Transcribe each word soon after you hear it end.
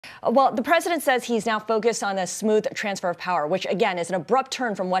Well, the president says he's now focused on a smooth transfer of power, which, again, is an abrupt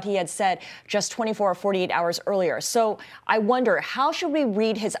turn from what he had said just 24 or 48 hours earlier. So I wonder, how should we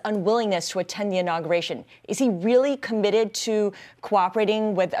read his unwillingness to attend the inauguration? Is he really committed to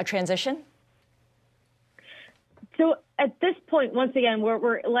cooperating with a transition? So at this point, once again,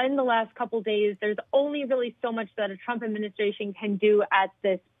 we're in the last couple of days. There's only really so much that a Trump administration can do at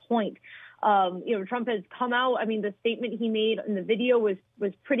this point. Trump has come out. I mean, the statement he made in the video was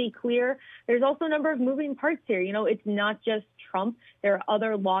pretty clear. There's also a number of moving parts here. It's not just Trump. There are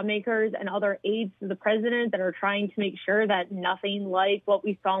other lawmakers and other aides to the president that are trying to make sure that nothing like what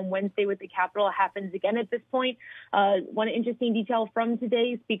we saw on Wednesday with the Capitol happens again at this point. One interesting detail from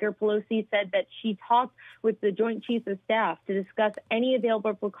today, Speaker Pelosi said that she talked with the Joint Chiefs of Staff to discuss any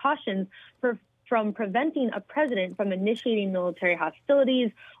available precautions from preventing a president from initiating military hostilities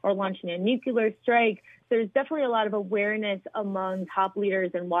or launching a nuclear strike. There's definitely a lot of awareness among top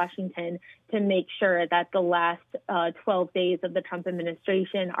leaders in Washington to make sure that the last 12 days of the Trump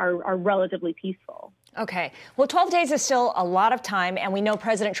administration are relatively peaceful. Okay. Well, 12 days is still a lot of time, and we know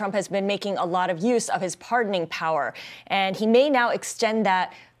President Trump has been making a lot of use of his pardoning power, and he may now extend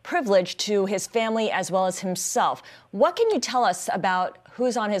that privilege to his family as well as himself. What can you tell us about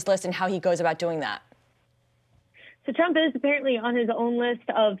who's on his list and how he goes about doing that? So Trump is apparently on his own list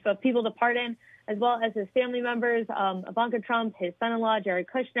of people to pardon, as well as his family members, Ivanka Trump, his son-in-law, Jared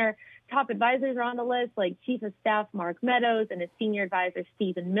Kushner. Top advisors are on the list, like Chief of Staff Mark Meadows and his senior advisor,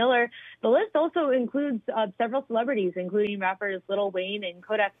 Stephen Miller. The list also includes several celebrities, including rappers Lil Wayne and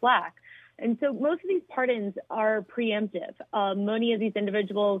Kodak Black. And so most of these pardons are preemptive. Many of these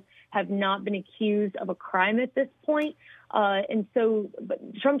individuals have not been accused of a crime at this point. But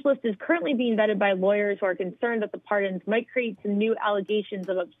Trump's list is currently being vetted by lawyers who are concerned that the pardons might create some new allegations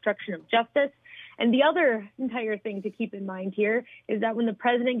of obstruction of justice. And the other entire thing to keep in mind here is that when the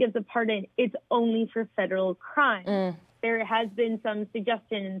president gives a pardon, it's only for federal crimes. There has been some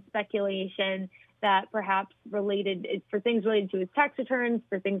suggestion and speculation that perhaps for things related to his tax returns,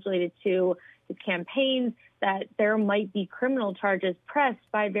 for things related to his campaigns, that there might be criminal charges pressed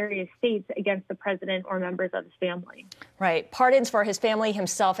by various states against the president or members of his family. Right. Pardons for his family,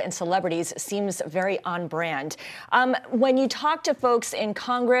 himself, and celebrities seems very on brand. When you talk to folks in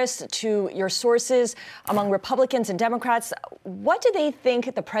Congress, to your sources among Republicans and Democrats, what do they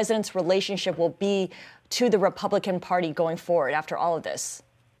think the president's relationship will be to the Republican Party going forward after all of this?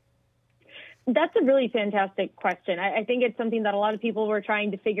 That's a really fantastic question. I think it's something that a lot of people were trying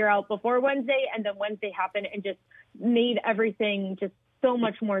to figure out before Wednesday, and then Wednesday happened and just made everything just so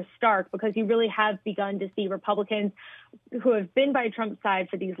much more stark, because you really have begun to see Republicans who have been by Trump's side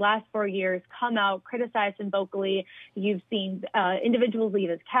for these last 4 years come out, criticize him vocally. You've seen individuals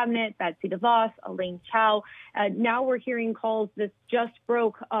leave his cabinet, Betsy DeVos, Elaine Chao. Now we're hearing calls. This just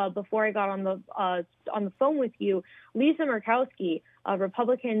broke before I got on the phone with you. Lisa Murkowski, a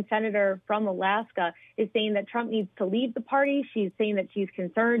Republican senator from Alaska, is saying that Trump needs to leave the party. She's saying that she's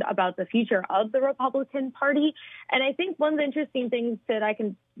concerned about the future of the Republican Party. And I think one of the interesting things that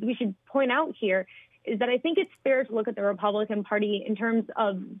we should point out here is that I think it's fair to look at the Republican Party in terms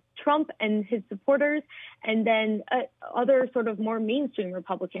of Trump and his supporters, and then other sort of more mainstream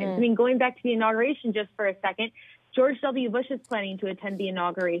Republicans. I mean, going back to the inauguration just for a second, George W. Bush is planning to attend the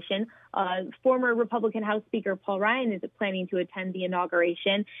inauguration. Former Republican House Speaker Paul Ryan is planning to attend the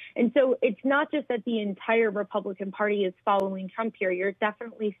inauguration. And so it's not just that the entire Republican Party is following Trump here. You're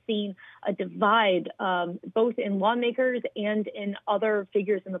definitely seeing a divide, both in lawmakers and in other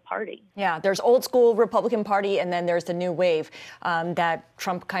figures in the party. Yeah, there's old school Republican Party, and then there's the new wave that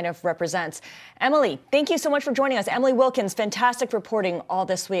Trump kind of represents. Emily, thank you so much for joining us. Emily Wilkins, fantastic reporting all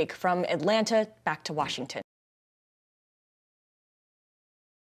this week from Atlanta back to Washington.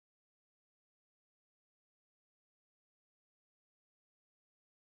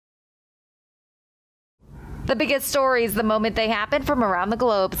 The biggest stories the moment they happen from around the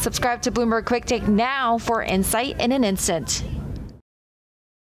globe. Subscribe to Bloomberg Quick Take now for insight in an instant.